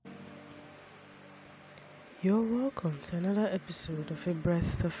You're welcome to another episode of A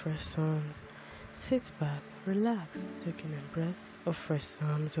Breath of Fresh Psalms. Sit back, relax, taking a breath of fresh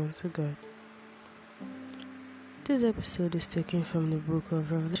Psalms unto God. This episode is taken from the book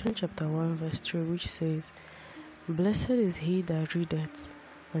of Revelation chapter 1 verse 3, which says, "Blessed is he that readeth,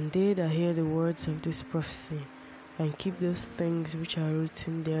 and they that hear the words of this prophecy, and keep those things which are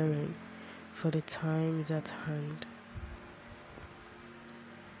written therein, for the time is at hand."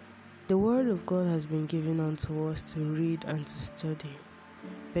 The Word of God has been given unto us to read and to study,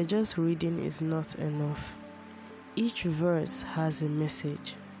 but just reading is not enough. Each verse has a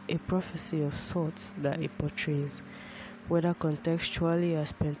message, a prophecy of sorts that it portrays, whether contextually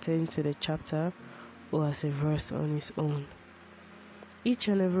as pertaining to the chapter or as a verse on its own. Each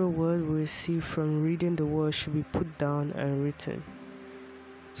and every word we receive from reading the Word should be put down and written.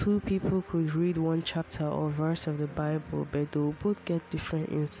 Two people could read one chapter or verse of the Bible, but they will both get different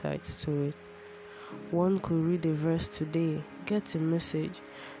insights to it. One could read a verse today, get a message,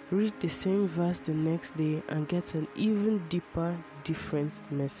 read the same verse the next day, and get an even deeper, different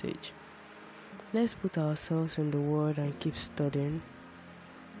message. Let's put ourselves in the Word and keep studying.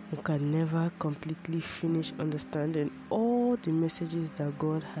 We can never completely finish understanding all the messages that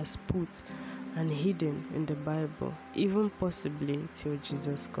God has put and hidden in the Bible, even possibly till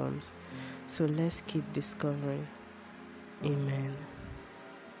Jesus comes. So let's keep discovering. Amen.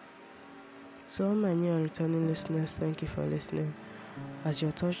 To all my new and returning listeners, thank you for listening. As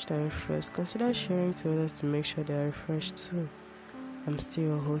you're touched and refreshed, consider sharing to others to make sure they are refreshed too. I'm still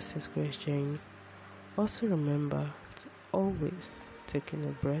your hostess, Grace James. Also remember to always take in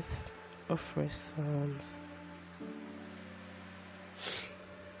a breath of fresh Psalms.